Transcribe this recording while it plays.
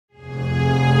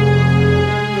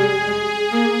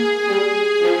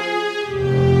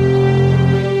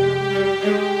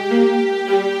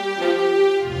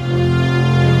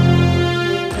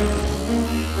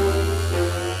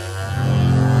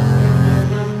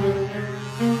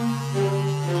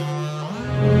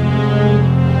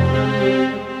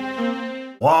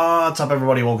What's up,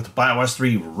 everybody? Welcome to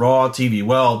BioS3 Raw TV.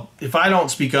 Well, if I don't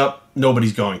speak up,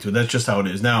 nobody's going to. That's just how it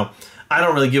is. Now, I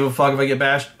don't really give a fuck if I get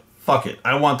bashed. Fuck it.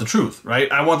 I want the truth, right?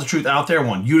 I want the truth out there. I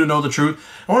want you to know the truth.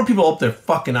 I want people to open their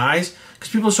fucking eyes,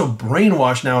 because people are so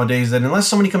brainwashed nowadays that unless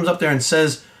somebody comes up there and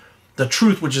says the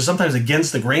truth, which is sometimes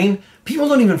against the grain, people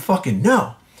don't even fucking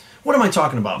know. What am I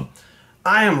talking about?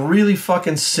 I am really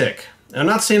fucking sick. I'm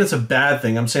not saying it's a bad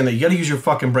thing. I'm saying that you gotta use your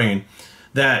fucking brain.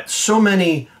 That so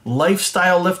many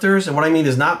lifestyle lifters, and what I mean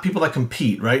is not people that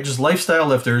compete, right? Just lifestyle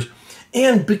lifters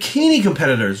and bikini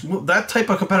competitors, that type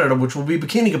of competitor, which will be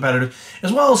bikini competitors,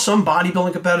 as well as some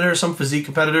bodybuilding competitors, some physique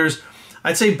competitors.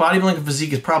 I'd say bodybuilding and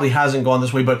physique probably hasn't gone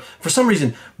this way, but for some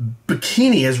reason,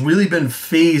 bikini has really been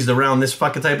phased around this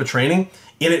fucking type of training,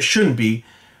 and it shouldn't be.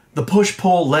 The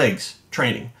push-pull legs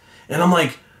training. And I'm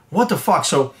like, what the fuck?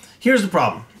 So here's the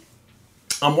problem.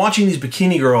 I'm watching these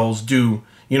bikini girls do,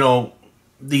 you know,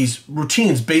 these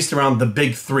routines based around the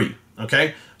big three,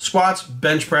 okay? Squats,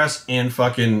 bench press, and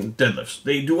fucking deadlifts.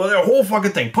 They do their whole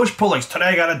fucking thing. Push, pull legs. Today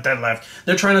I got a deadlift.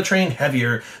 They're trying to train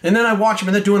heavier. And then I watch them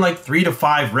and they're doing like 3 to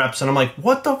 5 reps. And I'm like,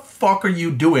 what the fuck are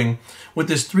you doing with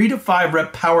this 3 to 5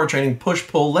 rep power training push,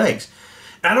 pull legs?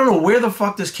 I don't know where the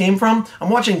fuck this came from.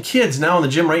 I'm watching kids now in the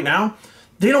gym right now.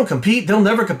 They don't compete. They'll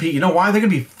never compete. You know why? They're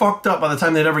going to be fucked up by the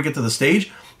time they ever get to the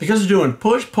stage. Because they're doing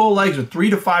push, pull legs with 3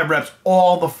 to 5 reps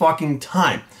all the fucking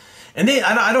time. And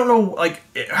I don't know, like,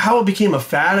 how it became a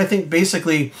fad. I think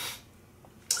basically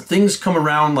things come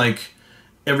around like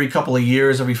every couple of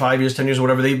years, every 5 years, 10 years, or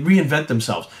whatever. They reinvent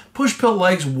themselves. Push, pull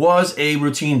legs was a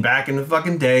routine back in the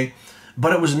fucking day,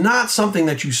 but it was not something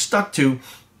that you stuck to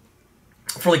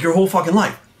for like your whole fucking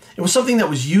life. It was something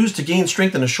that was used to gain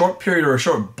strength in a short period or a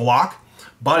short block,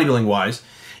 bodybuilding-wise.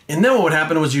 And then what would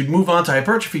happen was you'd move on to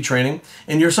hypertrophy training,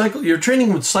 and your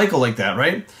training would cycle like that,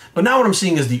 right? But now what I'm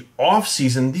seeing is the off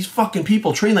season. These fucking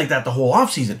people train like that the whole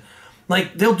off season.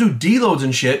 Like, they'll do deloads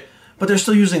and shit, but they're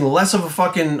still using less of a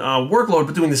fucking workload,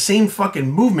 but doing the same fucking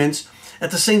movements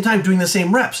at the same time, doing the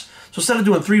same reps. So instead of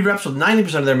doing 3 reps with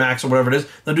 90% of their max or whatever it is,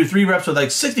 they'll do 3 reps with like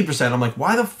 60%. I'm like,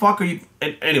 why the fuck are you?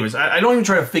 Anyways, I don't even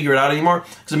try to figure it out anymore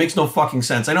because it makes no fucking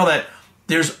sense. I know that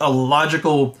there's a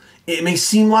logical. It may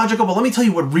seem logical, but let me tell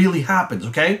you what really happens,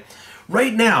 okay?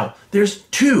 Right now, there's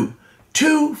two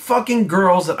fucking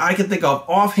girls that I can think of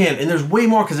offhand, and there's way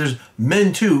more because there's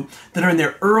men too, that are in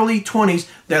their early 20s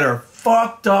that are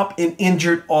fucked up and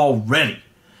injured already.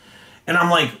 And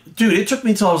I'm like, dude, it took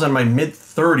me till I was in my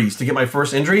mid-30s to get my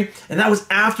first injury, and that was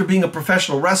after being a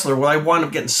professional wrestler where I wound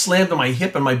up getting slammed on my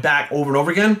hip and my back over and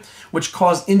over again, which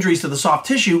caused injuries to the soft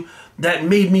tissue that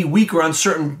made me weaker on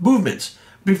certain movements.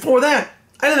 Before that,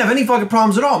 I didn't have any fucking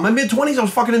problems at all. In my mid-20s, I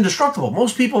was fucking indestructible.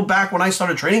 Most people back when I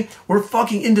started training were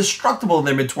fucking indestructible in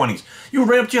their mid-20s. You were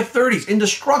right up to your 30s,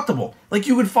 indestructible. Like,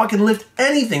 you would fucking lift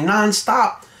anything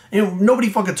non-stop. You know, nobody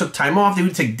fucking took time off. They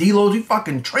would take deloads. We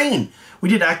fucking trained. We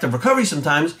did active recovery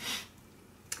sometimes.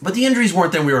 But the injuries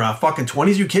weren't then we were fucking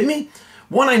 20s. You kidding me?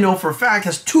 One I know for a fact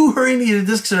has 2 herniated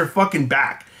discs in her fucking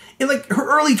back. In like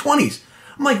her early 20s.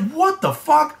 I'm like, what the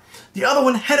fuck? The other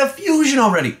one had a fusion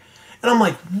already. And I'm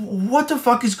like, what the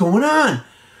fuck is going on?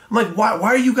 I'm like, why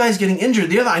are you guys getting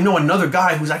injured? I know another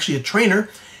guy who's actually a trainer.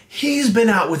 He's been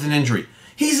out with an injury.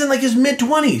 He's in like his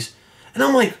mid-20s. And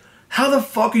I'm like, how the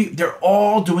fuck are you? They're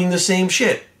all doing the same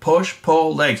shit. Push,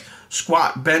 pull, legs.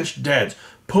 Squat, bench, deads.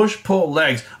 Push, pull,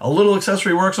 legs. A little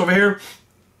accessory works over here.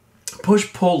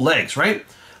 Push, pull, legs, right?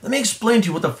 Let me explain to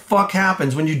you what the fuck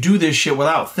happens when you do this shit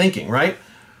without thinking, right?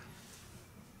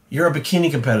 You're a bikini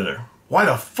competitor. Why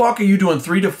the fuck are you doing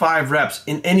 3 to 5 reps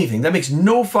in anything? That makes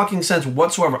no fucking sense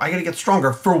whatsoever. I gotta get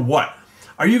stronger for what?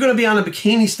 Are you gonna be on a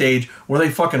bikini stage where they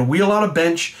fucking wheel out a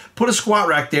bench, put a squat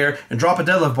rack there, and drop a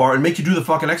deadlift bar and make you do the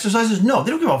fucking exercises? No,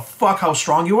 they don't give a fuck how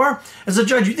strong you are. As a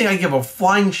judge, you think I give a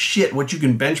flying shit what you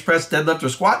can bench press, deadlift, or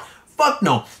squat? Fuck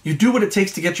no. You do what it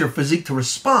takes to get your physique to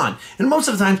respond. And most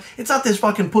of the time, it's not this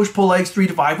fucking push-pull legs 3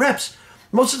 to 5 reps.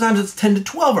 Most of the times it's 10 to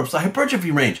 12 reps, the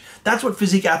hypertrophy range. That's what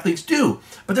physique athletes do.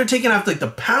 But they're taking after like the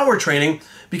power training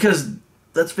because,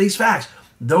 let's face facts,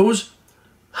 those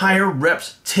higher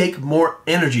reps take more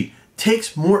energy,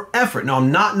 takes more effort. Now, I'm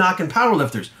not knocking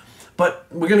powerlifters, but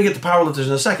we're going to get to powerlifters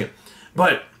in a second.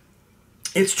 But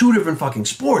it's 2 different fucking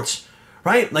sports,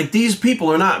 right? Like, these people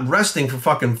are not resting for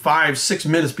fucking 5-6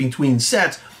 minutes between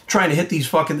sets, trying to hit these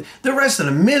fucking, they're resting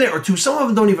a minute or 2. Some of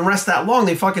them don't even rest that long.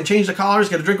 They fucking change the collars,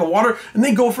 get a drink of water, and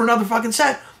they go for another fucking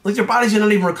set. Like, their bodies are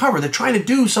not even recover. They're trying to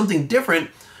do something different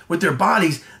with their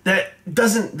bodies that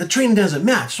the training doesn't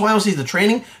match. So I always say the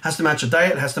training has to match the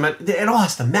diet, it all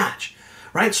has to match,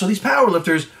 right? So these power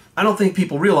lifters, I don't think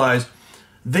people realize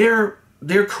they're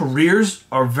their careers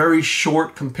are very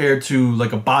short compared to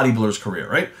like a bodybuilder's career,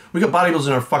 right? We got bodybuilders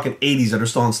in our fucking 80s that are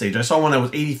still on stage. I saw one that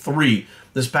was 83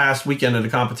 this past weekend at a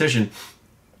competition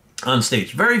on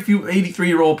stage. Very few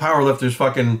 83-year-old powerlifters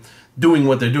fucking doing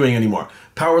what they're doing anymore.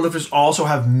 Powerlifters also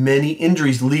have many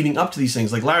injuries leading up to these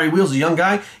things. Like Larry Wheels, a young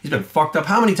guy, he's been fucked up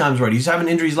how many times already? He's having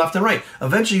injuries left and right.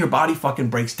 Eventually your body fucking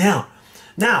breaks down.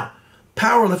 Now,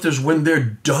 powerlifters, when they're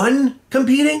done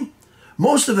competing,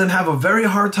 most of them have a very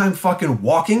hard time fucking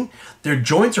walking. Their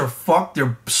joints are fucked.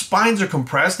 Their spines are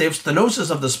compressed. They have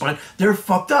stenosis of the spine. They're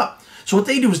fucked up. So what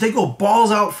they do is they go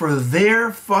balls out for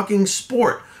their fucking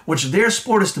sport, which their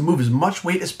sport is to move as much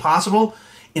weight as possible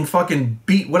and fucking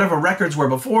beat whatever records were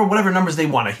before, whatever numbers they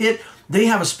want to hit. They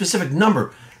have a specific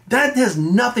number. That has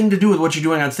nothing to do with what you're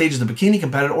doing on stage as a bikini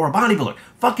competitor or a bodybuilder.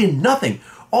 Fucking nothing.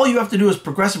 All you have to do is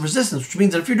progressive resistance, which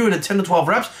means that if you're doing it 10 to 12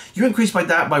 reps, you increase by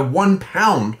that by 1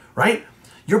 pound, right?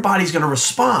 Your body's going to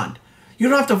respond. You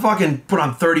don't have to fucking put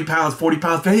on 30 pounds, 40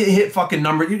 pounds, hit fucking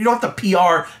number. You don't have to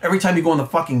PR every time you go in the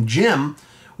fucking gym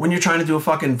when you're trying to do a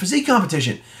fucking physique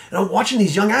competition. And I'm watching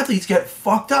these young athletes get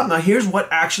fucked up. Now, here's what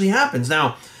actually happens.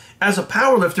 Now, as a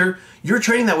powerlifter, you're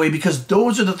training that way because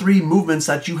those are the 3 movements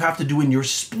that you have to do in your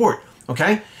sport,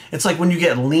 okay? It's like when you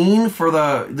get lean for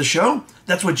the show,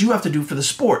 that's what you have to do for the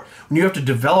sport. When you have to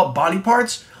develop body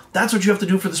parts, that's what you have to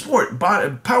do for the sport.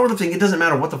 Powerlifting, it doesn't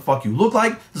matter what the fuck you look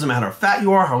like. It doesn't matter how fat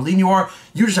you are, how lean you are.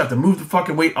 You just have to move the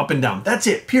fucking weight up and down. That's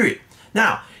it, period.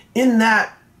 Now, in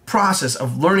that process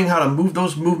of learning how to move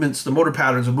those movements, the motor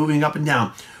patterns of moving up and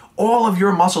down, all of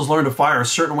your muscles learn to fire a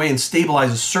certain way and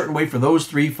stabilize a certain way for those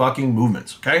 3 fucking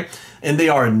movements, okay? And they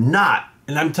are not,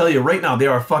 and I'm telling you right now, they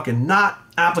are fucking not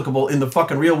applicable in the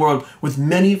fucking real world with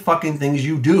many fucking things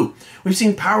you do. We've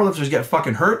seen powerlifters get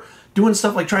fucking hurt doing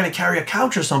stuff like trying to carry a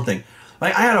couch or something.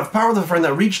 Like I had a powerlifter friend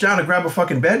that reached down to grab a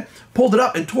fucking bed, pulled it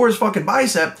up and tore his fucking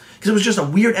bicep because it was just a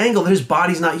weird angle that his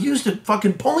body's not used to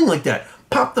fucking pulling like that.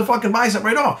 Popped the fucking bicep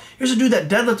right off. Here's a dude that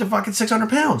deadlifted fucking 600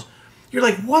 pounds. You're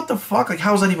like, what the fuck? Like,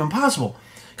 how is that even possible?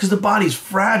 Because the body's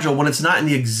fragile when it's not in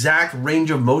the exact range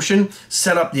of motion,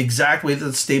 set up the exact way that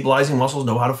the stabilizing muscles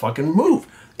know how to fucking move.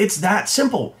 It's that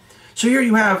simple. So here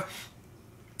you have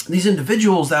these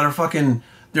individuals that are fucking,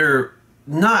 they're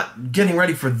not getting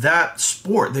ready for that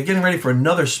sport. They're getting ready for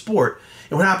another sport.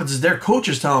 And what happens is their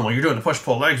coaches tell them, well, you're doing the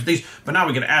push-pull legs with these, but now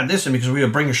we're going to add this in because we're going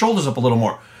to bring your shoulders up a little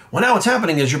more. Well, now what's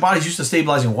happening is your body's used to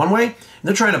stabilizing one way, and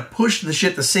they're trying to push the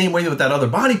shit the same way with that other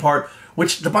body part,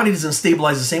 which the body doesn't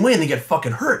stabilize the same way, and they get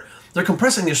fucking hurt. They're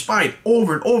compressing their spine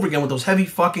over and over again with those heavy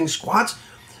fucking squats.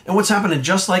 And what's happening,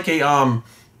 just like the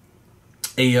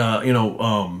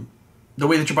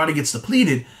way that your body gets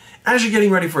depleted, as you're getting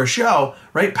ready for a show,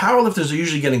 right? Powerlifters are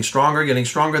usually getting stronger.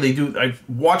 They do. I've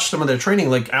watched some of their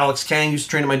training, like Alex Kang used to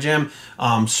train at my gym,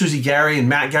 Susie Gary and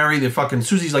Matt Gary. They're fucking,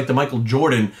 Susie's like the Michael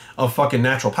Jordan of fucking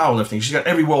natural powerlifting. She's got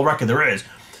every world record there is.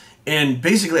 And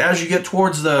basically, as you get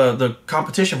towards the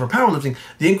competition for powerlifting,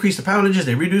 they increase the poundages,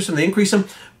 they reduce them, they increase them.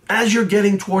 As you're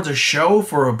getting towards a show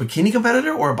for a bikini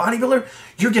competitor or a bodybuilder,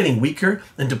 you're getting weaker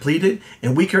and depleted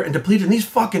and weaker and depleted. And these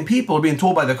fucking people are being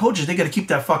told by the coaches they got to keep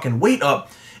that fucking weight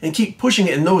up and keep pushing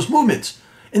it in those movements.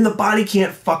 And the body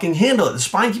can't fucking handle it. The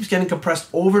spine keeps getting compressed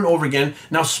over and over again.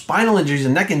 Now spinal injuries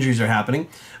and neck injuries are happening.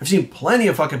 I've seen plenty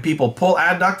of fucking people pull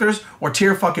adductors or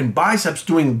tear fucking biceps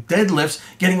doing deadlifts,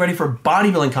 getting ready for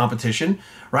bodybuilding competition,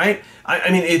 right?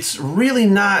 I mean, it's really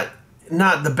not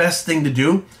the best thing to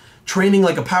do, training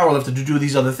like a powerlifter to do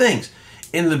these other things.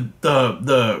 And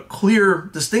the clear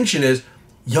distinction is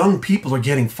young people are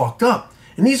getting fucked up.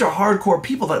 And these are hardcore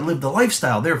people that live the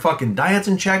lifestyle. Their fucking diet's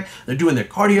in check. They're doing their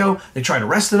cardio. They try to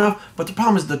rest enough. But the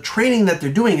problem is the training that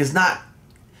they're doing is not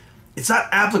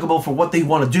applicable for what they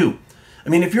want to do. I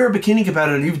mean, if you're a bikini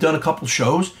competitor and you've done a couple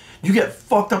shows, you get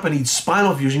fucked up and need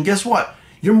spinal fusion, guess what?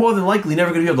 You're more than likely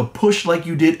never going to be able to push like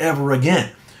you did ever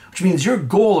again. Which means your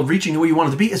goal of reaching where you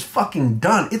wanted to be is fucking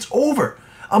done. It's over.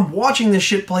 I'm watching this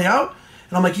shit play out,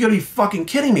 and I'm like, you gotta be fucking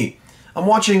kidding me. I'm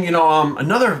watching,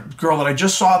 another girl that I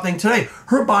just saw a thing today.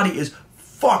 Her body is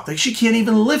fucked. Like, she can't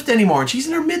even lift anymore, and she's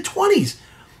in her mid-20s.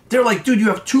 They're like, dude, you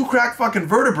have 2 cracked fucking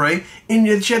vertebrae,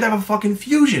 and she had to have a fucking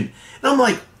fusion. And I'm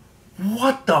like,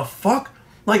 what the fuck?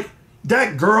 Like,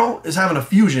 that girl is having a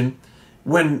fusion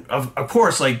when, of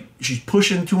course, like, she's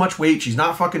pushing too much weight. She's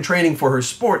not fucking training for her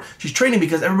sport. She's training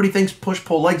because everybody thinks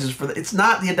push-pull legs is for it's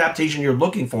not the adaptation you're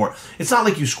looking for. It's not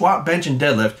like you squat, bench, and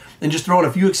deadlift and just throw in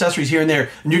a few accessories here and there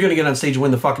and you're going to get on stage and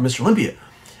win the fucking Mr. Olympia.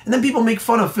 And then people make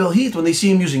fun of Phil Heath when they see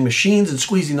him using machines and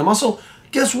squeezing the muscle.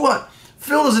 Guess what?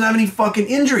 Phil doesn't have any fucking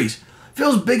injuries.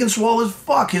 Phil's big and swole as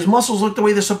fuck. His muscles look the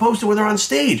way they're supposed to when they're on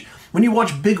stage. When you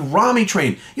watch Big Ramy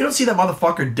train, you don't see that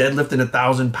motherfucker deadlifting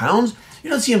 1,000 pounds. You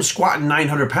don't see him squatting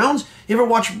 900 pounds. You ever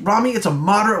watch Ramy? It's a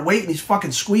moderate weight and he's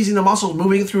fucking squeezing the muscles,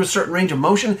 moving through a certain range of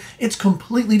motion. It's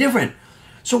completely different.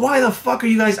 So why the fuck are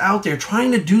you guys out there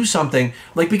trying to do something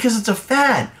like, because it's a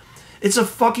fad? It's a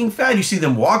fucking fad. You see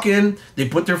them walk in, they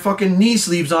put their fucking knee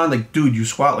sleeves on, like, dude, you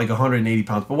squat like 180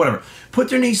 pounds, but whatever. Put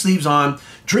their knee sleeves on,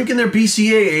 drinking their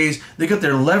BCAAs, they got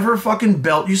their lever fucking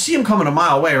belt. You see them coming a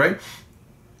mile away, right?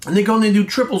 And they go and they do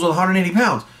triples with 180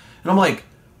 pounds. And I'm like,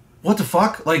 what the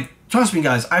fuck? Like, trust me,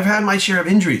 guys, I've had my share of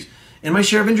injuries. And my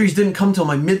share of injuries didn't come till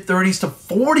my mid-30s to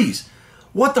 40s.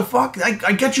 What the fuck?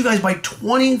 I get you guys by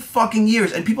 20 fucking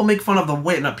years. And people make fun of the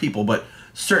way, not people, but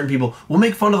certain people will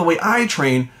make fun of the way I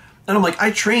train. And I'm like, I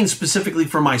train specifically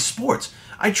for my sports.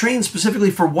 I trained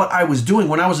specifically for what I was doing.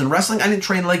 When I was in wrestling, I didn't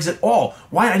train legs at all.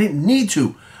 Why? I didn't need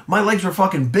to. My legs were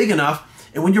fucking big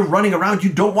enough. And when you're running around,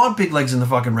 you don't want big legs in the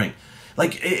fucking ring.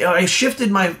 Like, I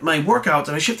shifted my workouts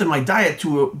and I shifted my diet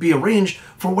to be arranged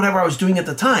for whatever I was doing at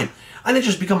the time. I didn't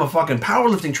just become a fucking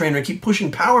powerlifting trainer and keep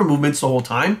pushing power movements the whole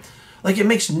time. Like, it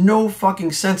makes no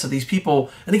fucking sense that these people,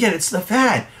 and again, it's the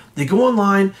fad. They go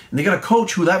online and they got a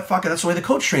coach who that's the way the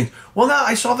coach trains. Well, now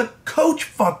I saw the coach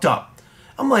fucked up.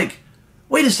 I'm like,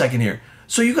 wait a second here.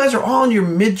 So you guys are all in your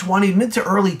mid-20s, mid to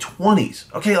early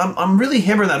 20s. Okay, I'm really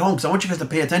hammering that home because I want you guys to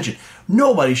pay attention.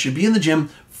 Nobody should be in the gym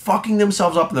fucking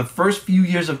themselves up in the first few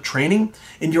years of training.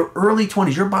 In your early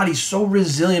 20s, your body's so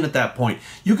resilient at that point.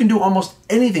 You can do almost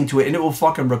anything to it and it will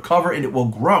fucking recover and it will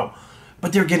grow.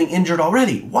 But they're getting injured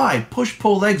already. Why? Push,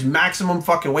 pull legs, maximum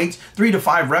fucking weights, 3 to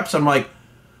 5 reps. I'm like,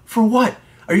 for what?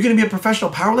 Are you going to be a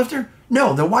professional powerlifter?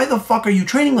 No, then why the fuck are you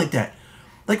training like that?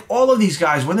 Like, all of these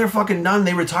guys, when they're fucking done,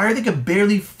 they retire, they can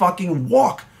barely fucking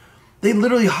walk. They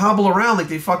literally hobble around like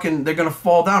they're going to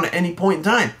fall down at any point in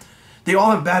time. They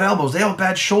all have bad elbows. They all have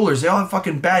bad shoulders. They all have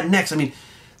fucking bad necks. I mean,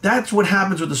 that's what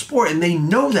happens with the sport, and they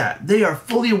know that. They are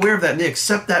fully aware of that, and they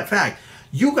accept that fact.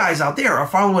 You guys out there are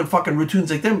following fucking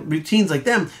routines like them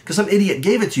because some idiot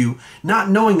gave it to you, not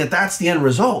knowing that that's the end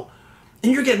result.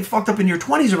 And you're getting fucked up in your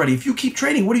 20s already. If you keep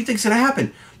training, what do you think's going to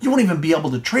happen? You won't even be able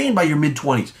to train by your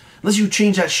mid-20s unless you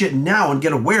change that shit now and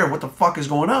get aware of what the fuck is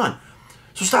going on.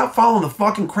 So stop following the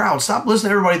fucking crowd. Stop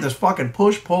listening to everybody that's fucking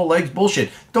push, pull, legs,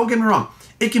 bullshit. Don't get me wrong.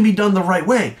 It can be done the right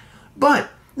way. But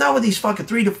not with these fucking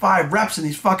 3 to 5 reps and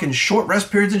these fucking short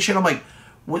rest periods and shit. I'm like,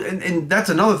 and that's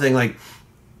another thing. Like,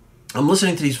 I'm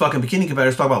listening to these fucking bikini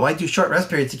competitors talk about, well, I do short rest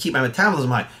periods to keep my metabolism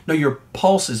high. No, your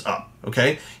pulse is up,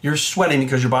 okay? You're sweating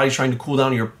because your body's trying to cool down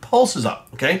and your pulse is up,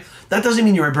 okay? That doesn't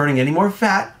mean you're burning any more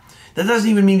fat. That doesn't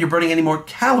even mean you're burning any more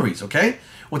calories, okay?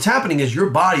 What's happening is your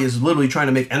body is literally trying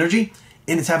to make energy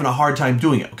and it's having a hard time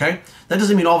doing it, okay? That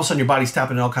doesn't mean all of a sudden your body's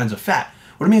tapping in all kinds of fat.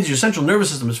 What it means is your central nervous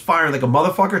system is firing like a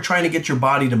motherfucker trying to get your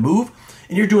body to move,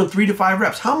 and you're doing 3 to 5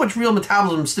 reps. How much real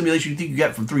metabolism stimulation do you think you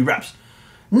get from 3 reps?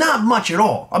 Not much at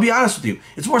all. I'll be honest with you.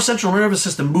 It's more central nervous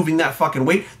system moving that fucking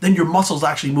weight than your muscles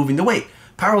actually moving the weight.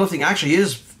 Powerlifting actually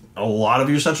is a lot of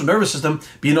your central nervous system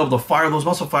being able to fire those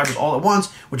muscle fibers all at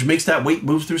once, which makes that weight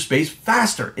move through space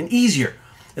faster and easier.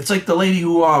 It's like the lady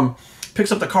who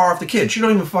picks up the car off the kid. She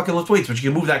don't even fucking lift weights, but she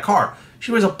can move that car.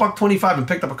 She weighs $125 and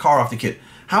picked up a car off the kid.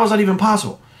 How is that even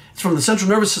possible? It's from the central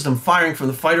nervous system firing from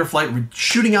the fight or flight,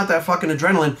 shooting out that fucking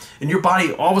adrenaline, and your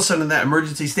body, all of a sudden in that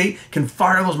emergency state, can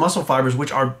fire those muscle fibers,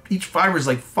 which are, each fiber is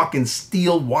like fucking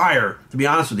steel wire, to be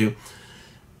honest with you.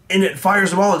 And it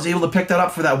fires them all and is able to pick that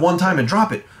up for that one time and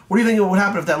drop it. What do you think would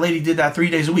happen if that lady did that 3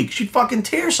 days a week? She'd fucking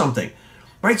tear something,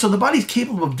 right? So the body's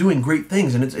capable of doing great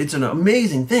things, and it's an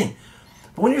amazing thing.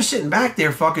 But when you're sitting back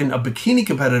there fucking a bikini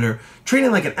competitor,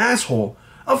 training like an asshole,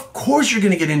 of course you're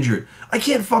going to get injured. I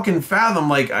can't fucking fathom,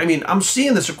 like, I mean, I'm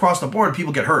seeing this across the board.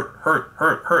 People get hurt.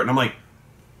 And I'm like,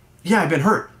 yeah, I've been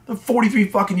hurt. I'm 43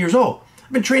 fucking years old.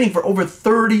 I've been training for over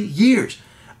 30 years.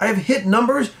 I have hit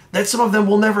numbers that some of them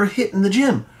will never hit in the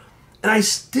gym. And I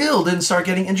still didn't start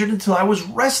getting injured until I was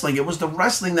wrestling. It was the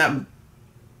wrestling that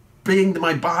banged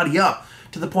my body up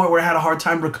to the point where I had a hard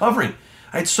time recovering.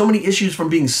 I had so many issues from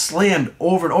being slammed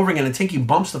over and over again and taking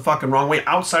bumps the fucking wrong way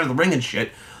outside of the ring and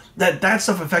shit, that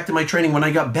stuff affected my training when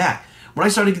I got back. When I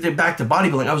started to get back to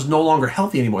bodybuilding, I was no longer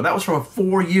healthy anymore. That was from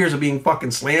 4 years of being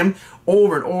fucking slammed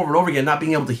over and over and over again, not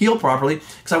being able to heal properly,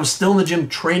 because I was still in the gym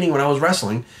training when I was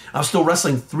wrestling. I was still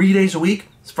wrestling 3 days a week.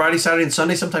 It's Friday, Saturday, and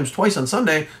Sunday, sometimes twice on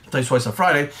Sunday, sometimes twice on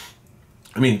Friday.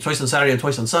 I mean, twice on Saturday and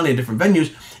twice on Sunday in different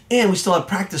venues. And we still had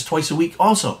practice twice a week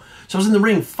also. So I was in the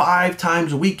ring 5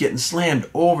 times a week getting slammed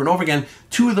over and over again.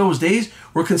 2 of those days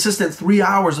were consistent 3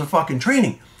 hours of fucking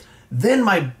training. Then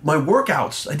my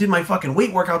workouts, I did my fucking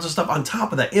weight workouts and stuff on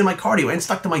top of that, and my cardio, and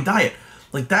stuck to my diet.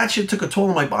 Like, that shit took a toll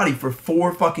on my body for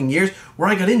 4 fucking years where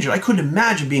I got injured. I couldn't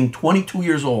imagine being 22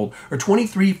 years old or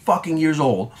 23 fucking years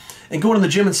old and going to the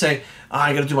gym and say,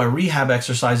 I got to do my rehab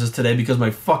exercises today because I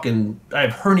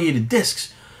have herniated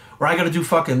discs. Or I got to do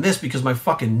fucking this because my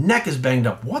fucking neck is banged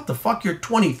up. What the fuck? You're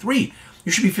 23.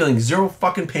 You should be feeling zero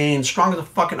fucking pain, strong as a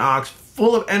fucking ox,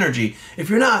 full of energy. If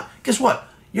you're not, guess what?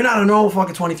 You're not a normal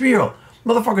fucking 23-year-old.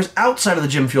 Motherfuckers outside of the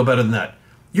gym feel better than that.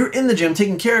 You're in the gym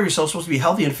taking care of yourself, supposed to be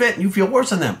healthy and fit, and you feel worse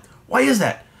than them. Why is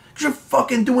that? Because you're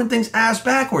fucking doing things ass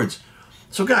backwards.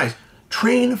 So guys,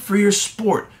 train for your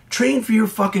sport. Train for your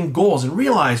fucking goals and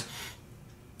realize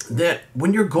that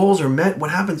when your goals are met,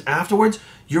 what happens afterwards,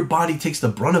 your body takes the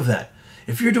brunt of that.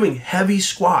 If you're doing heavy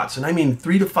squats, and I mean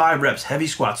 3 to 5 reps heavy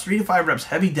squats, 3 to 5 reps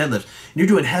heavy deadlifts, and you're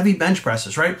doing heavy bench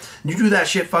presses, right? And you do that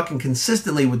shit fucking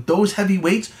consistently with those heavy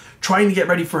weights, trying to get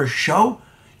ready for a show,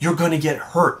 you're gonna get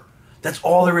hurt. That's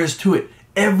all there is to it.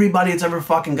 Everybody that's ever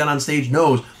fucking got on stage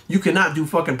knows you cannot do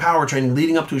fucking power training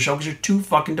leading up to a show because you're too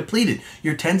fucking depleted.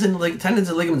 Your tendons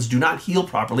and ligaments do not heal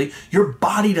properly. Your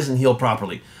body doesn't heal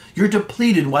properly. You're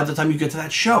depleted by the time you get to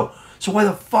that show. So why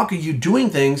the fuck are you doing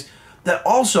things that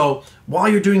also, while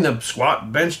you're doing the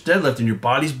squat, bench, deadlift, and your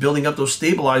body's building up those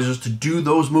stabilizers to do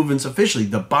those movements efficiently,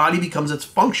 the body becomes its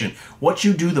function. What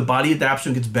you do, the body adapts to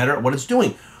and gets better at what it's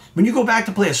doing. When you go back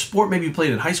to play a sport, maybe you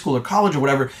played in high school or college or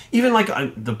whatever, even like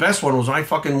the best one was when I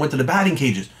fucking went to the batting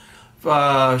cages.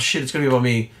 Shit, it's gonna be about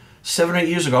me 7 or 8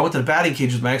 years ago. I went to the batting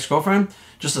cage with my ex-girlfriend,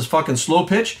 just this fucking slow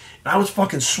pitch, and I was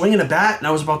fucking swinging a bat, and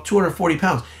I was about 240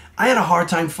 pounds. I had a hard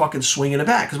time fucking swinging a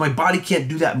bat because my body can't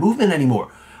do that movement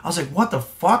anymore. I was like, what the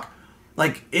fuck?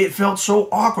 Like, it felt so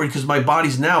awkward because my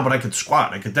body's now, but I could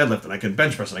squat, I could deadlift, and I could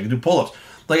bench press, and I could do pull-ups.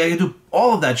 Like, I could do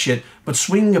all of that shit, but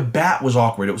swinging a bat was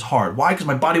awkward. It was hard. Why? Because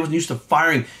my body wasn't used to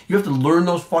firing. You have to learn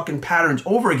those fucking patterns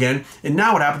over again, and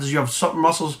now what happens is you have certain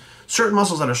muscles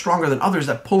that are stronger than others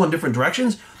that pull in different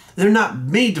directions. They're not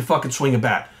made to fucking swing a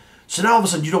bat. So now all of a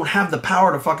sudden you don't have the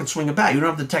power to fucking swing a bat. You don't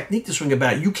have the technique to swing a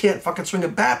bat. You can't fucking swing a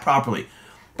bat properly.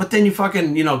 But then you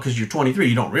fucking, because you're 23,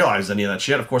 you don't realize any of that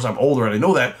shit. Of course, I'm older and I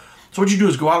know that. So what you do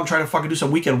is go out and try to fucking do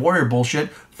some weekend warrior bullshit,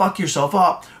 fuck yourself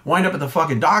up, wind up at the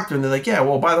fucking doctor, and they're like, yeah,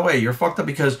 well, by the way, you're fucked up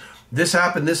because this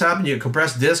happened, you have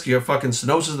compressed disc, you have fucking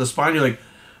stenosis of the spine. You're like,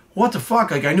 what the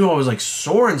fuck? Like, I knew I was like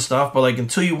sore and stuff, but like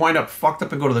until you wind up fucked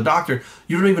up and go to the doctor,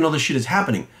 you don't even know this shit is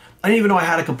happening. I didn't even know I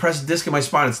had a compressed disc in my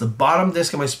spine. It's the bottom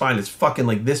disc in my spine. It's fucking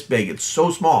like this big. It's so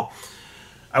small.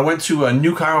 I went to a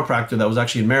new chiropractor that was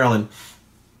actually in Maryland,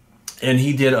 and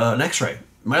he did an x-ray.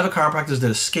 My other chiropractors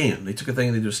did a scan. They took a thing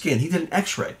and they did a scan. He did an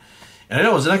x-ray. And I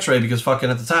know it was an x-ray because fucking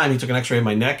at the time he took an x-ray of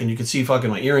my neck and you could see fucking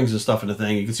my earrings and stuff in the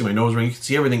thing. You could see my nose ring. You could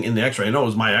see everything in the x-ray. I know it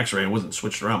was my x-ray. It wasn't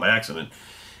switched around by accident.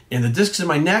 And the discs in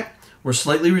my neck were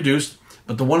slightly reduced,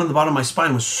 but the one on the bottom of my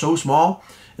spine was so small.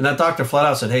 And that doctor flat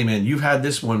out said, hey man, you've had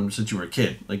this one since you were a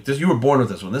kid. Like this, you were born with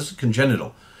this one. This is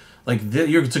congenital. Like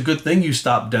it's a good thing you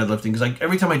stopped deadlifting because like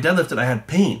every time I deadlifted, I had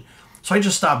pain. So I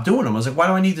just stopped doing them. I was like, why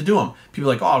do I need to do them?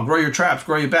 People are like, oh, grow your traps,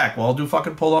 grow your back. Well, I'll do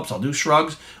fucking pull-ups, I'll do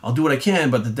shrugs, I'll do what I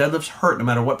can, but the deadlifts hurt no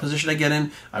matter what position I get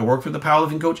in. I worked with the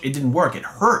powerlifting coach. It didn't work. It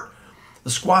hurt. The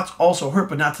squats also hurt,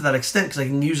 but not to that extent because I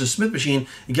can use a Smith machine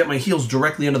and get my heels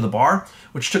directly under the bar,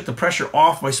 which took the pressure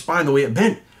off my spine the way it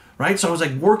bent, right? So I was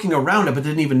like working around it, but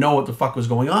didn't even know what the fuck was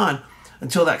going on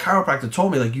until that chiropractor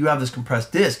told me, like, you have this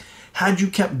compressed disc. Had you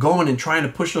kept going and trying to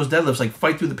push those deadlifts, like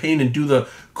fight through the pain and do the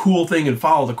cool thing and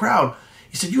follow the crowd,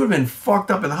 he said, you would have been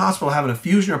fucked up in the hospital having a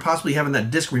fusion or possibly having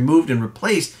that disc removed and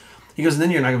replaced. He goes, and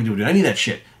then you're not going to be doing any of that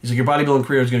shit. He's like, your bodybuilding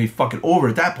career is going to be fucking over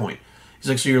at that point. He's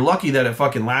like, so you're lucky that it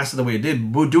fucking lasted the way it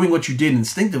did. Doing what you did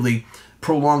instinctively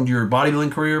prolonged your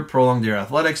bodybuilding career, prolonged your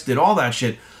athletics, did all that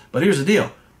shit. But here's the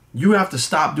deal. You have to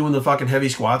stop doing the fucking heavy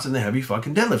squats and the heavy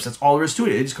fucking deadlifts. That's all there is to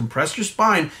it. It just compressed your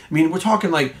spine. I mean, we're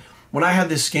talking like, when I had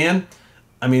this scan,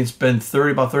 I mean, it's been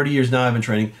about 30 years now I've been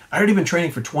training. I already been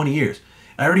training for 20 years.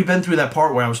 I already been through that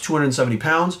part where I was 270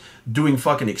 pounds, doing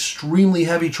fucking extremely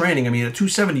heavy training. I mean, at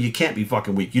 270, you can't be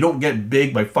fucking weak. You don't get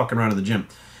big by fucking around in the gym.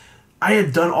 I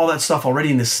had done all that stuff already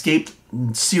and escaped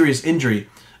serious injury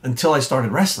until I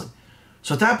started wrestling.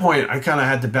 So at that point, I kind of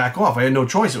had to back off. I had no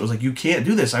choice. It was like, you can't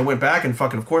do this. I went back and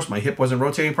fucking, of course, my hip wasn't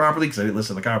rotating properly because I didn't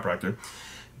listen to the chiropractor.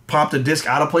 Popped a disc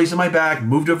out of place in my back,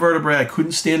 moved a vertebrae. I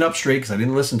couldn't stand up straight because I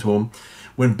didn't listen to him.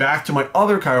 Went back to my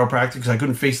other chiropractor because I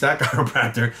couldn't face that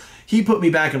chiropractor. He put me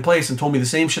back in place and told me the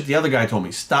same shit the other guy told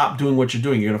me. Stop doing what you're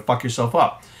doing. You're going to fuck yourself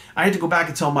up. I had to go back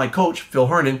and tell my coach, Phil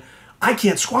Hernan, I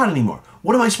can't squat anymore.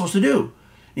 What am I supposed to do? And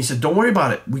he said, don't worry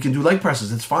about it. We can do leg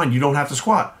presses. It's fine. You don't have to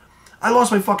squat. I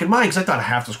lost my fucking mind because I thought I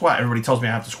have to squat. Everybody tells me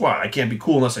I have to squat. I can't be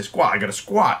cool unless I squat. I got to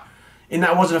squat. And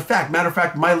that wasn't a fact. Matter of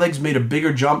fact, my legs made a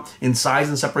bigger jump in size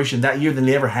and separation that year than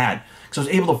they ever had. because I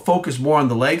was able to focus more on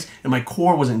the legs and my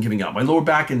core wasn't giving out. My lower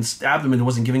back and abdomen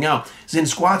wasn't giving out. Because in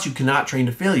squats, you cannot train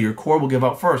to failure. Your core will give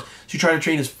out first. So you try to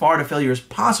train as far to failure as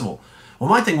possible. Well,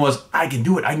 my thing was, I can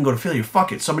do it. I can go to failure.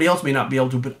 Fuck it. Somebody else may not be able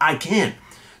to, but I can.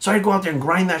 So I'd go out there and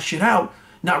grind that shit out,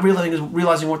 not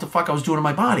realizing what the fuck I was doing to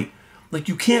my body. Like,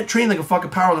 you can't train like a fucking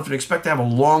powerlifter and expect to have a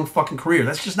long fucking career.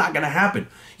 That's just not going to happen.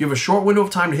 You have a short window of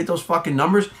time to hit those fucking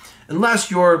numbers, unless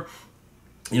you're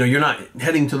not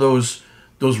heading to those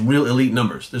real elite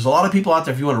numbers. There's a lot of people out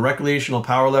there, if you want a recreational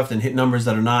powerlift and hit numbers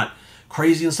that are not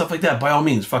crazy and stuff like that, by all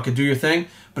means, fucking do your thing.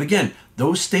 But again,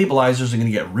 those stabilizers are going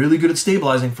to get really good at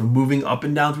stabilizing from moving up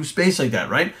and down through space like that,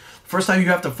 right? First time you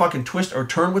have to fucking twist or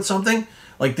turn with something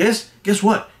like this, guess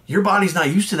what? Your body's not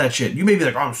used to that shit. You may be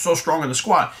like, oh, I'm so strong in the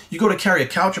squat. You go to carry a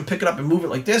couch and pick it up and move it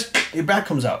like this, your back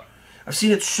comes out. I've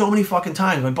seen it so many fucking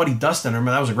times. My buddy Dustin, I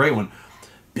remember that was a great one.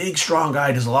 Big, strong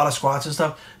guy, does a lot of squats and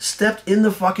stuff. Stepped in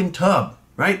the fucking tub,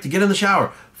 right, to get in the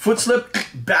shower. Foot slip,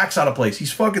 back's out of place.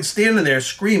 He's fucking standing there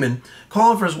screaming,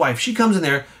 calling for his wife. She comes in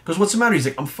there, goes, what's the matter? He's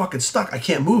like, I'm fucking stuck. I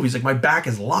can't move. He's like, my back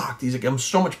is locked. He's like, I'm in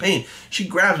so much pain. She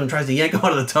grabs him and tries to yank him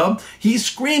out of the tub. He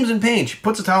screams in pain. She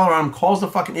puts a towel around him, calls the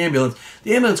fucking ambulance.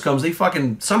 The ambulance comes. They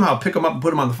fucking somehow pick him up and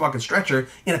put him on the fucking stretcher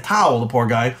in a towel, the poor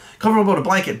guy. Cover him up with a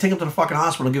blanket, take him to the fucking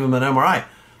hospital and give him an MRI.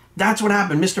 That's what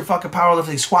happened. Mr. fucking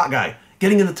powerlifting squat guy.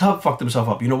 Getting in the tub fucked himself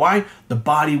up. You know why? The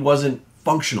body wasn't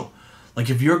functional. Like,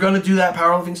 if you're going to do that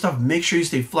powerlifting stuff, make sure you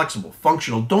stay flexible,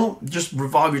 functional. Don't just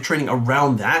revolve your training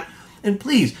around that. And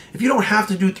please, if you don't have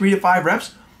to do 3 to 5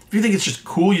 reps, if you think it's just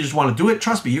cool, you just want to do it,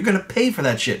 trust me, you're going to pay for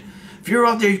that shit. If you're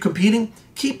out there, you're competing,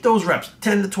 keep those reps,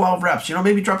 10 to 12 reps. You know,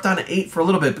 maybe drop down to 8 for a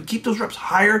little bit, but keep those reps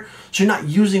higher so you're not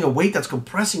using a weight that's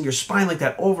compressing your spine like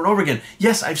that over and over again.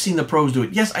 Yes, I've seen the pros do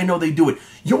it. Yes, I know they do it.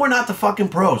 You're not the fucking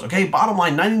pros, okay? Bottom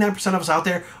line, 99% of us out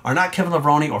there are not Kevin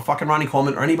Levrone or fucking Ronnie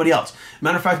Coleman or anybody else.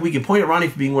 Matter of fact, we can point at Ronnie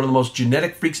for being one of the most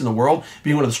genetic freaks in the world,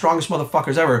 being one of the strongest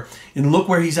motherfuckers ever, and look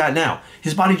where he's at now.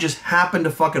 His body just happened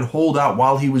to fucking hold out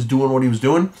while he was doing what he was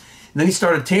doing. And then he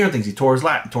started tearing things. He tore his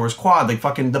lat, tore his quad. Like,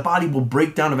 fucking, the body will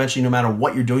break down eventually no matter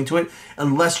what you're doing to it,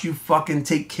 unless you fucking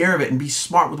take care of it and be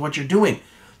smart with what you're doing.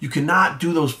 You cannot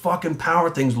do those fucking power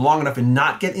things long enough and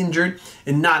not get injured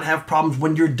and not have problems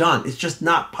when you're done. It's just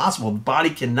not possible. The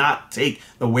body cannot take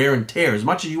the wear and tear. As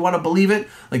much as you want to believe it,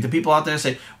 like the people out there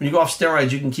say, when you go off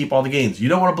steroids, you can keep all the gains. You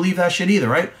don't want to believe that shit either,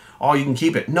 right? Oh, you can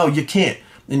keep it. No, you can't.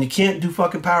 And you can't do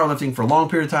fucking powerlifting for a long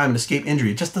period of time and escape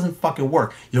injury. It just doesn't fucking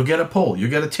work. You'll get a pull, you'll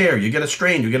get a tear, you'll get a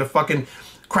strain, you'll get a fucking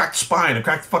cracked spine, a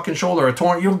cracked fucking shoulder, a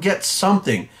torn, you'll get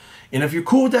something. And if you're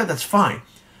cool with that, that's fine.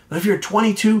 But if you're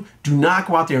 22, do not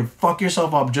go out there and fuck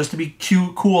yourself up just to be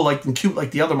cute, cool, and cute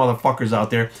like the other motherfuckers out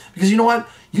there. Because you know what?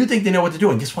 You think they know what to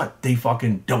do, and guess what? They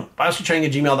fucking don't.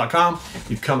 BioStrengthTraining@gmail.com.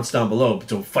 Leave comments down below. But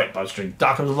don't fight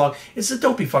BioStrength.com's vlog. It's a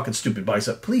don't be fucking stupid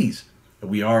bicep, please. And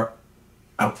we are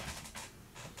out.